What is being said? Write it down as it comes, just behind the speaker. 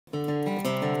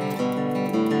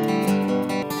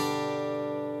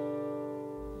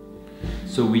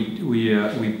So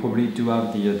we probably do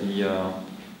have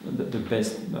the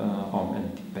best, or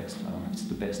the best. It's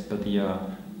the best, but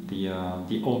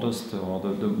the oldest or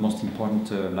the most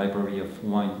important library of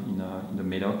wine in the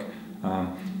Médoc.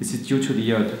 This is due to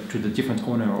the different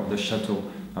owner of the chateau.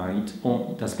 It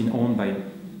has been owned by,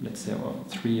 let's say,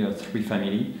 three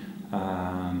family,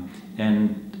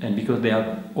 and because they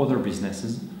have other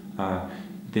businesses,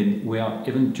 then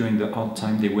even during the hard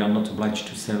time they were not obliged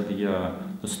to sell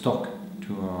the stock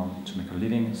to make a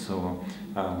living. So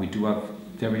we do have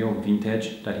very old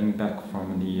vintage dating back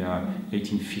from the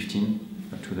 1815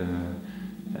 to the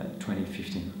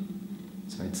 2015.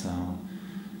 So it's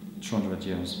 200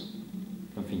 years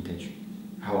of vintage.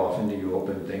 How often do you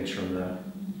open things from that?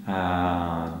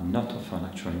 Not often,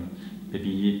 actually.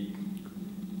 Maybe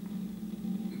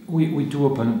we do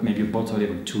open maybe a bottle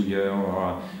every 2 years,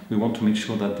 or we want to make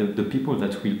sure that the people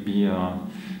that will be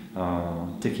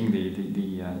taking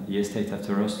the estate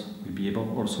after us will be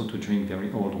able also to drink very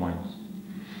old wines.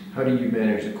 How do you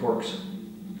manage the corks?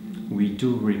 We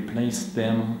do replace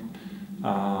them,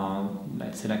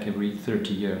 let's say, like every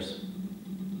 30 years.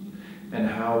 And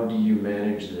how do you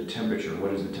manage the temperature?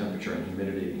 What is the temperature and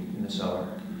humidity in the cellar?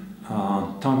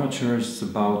 Temperature is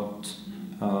about,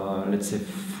 let's say,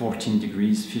 14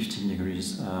 degrees, 15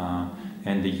 degrees,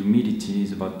 and the humidity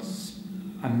is about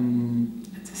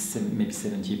maybe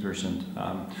 70%.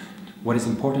 What is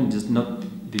important is not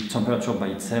the temperature by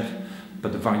itself,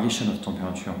 but the variation of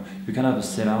temperature. You can have a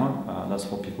cellar, that's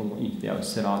for people, if they have a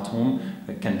cellar at home,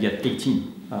 it can be at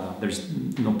 18. There's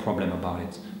no problem about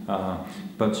it.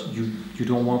 But you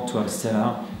don't want to have a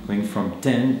cellar going from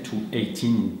 10 to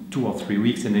 18 in 2 or 3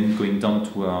 weeks and then going down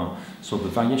to... so the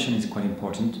variation is quite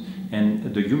important. And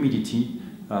the humidity,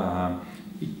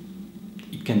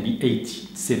 it can be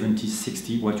 80, 70,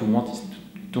 60. What you want is to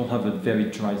don't have a very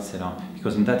dry cellar,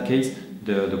 because in that case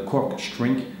the cork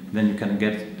shrink, then you can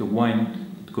get the wine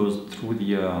that goes through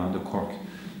the cork.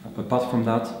 Apart from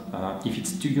that, if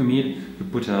it's too humid, you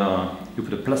put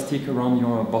a plastic around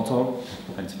your bottle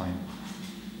and it's fine.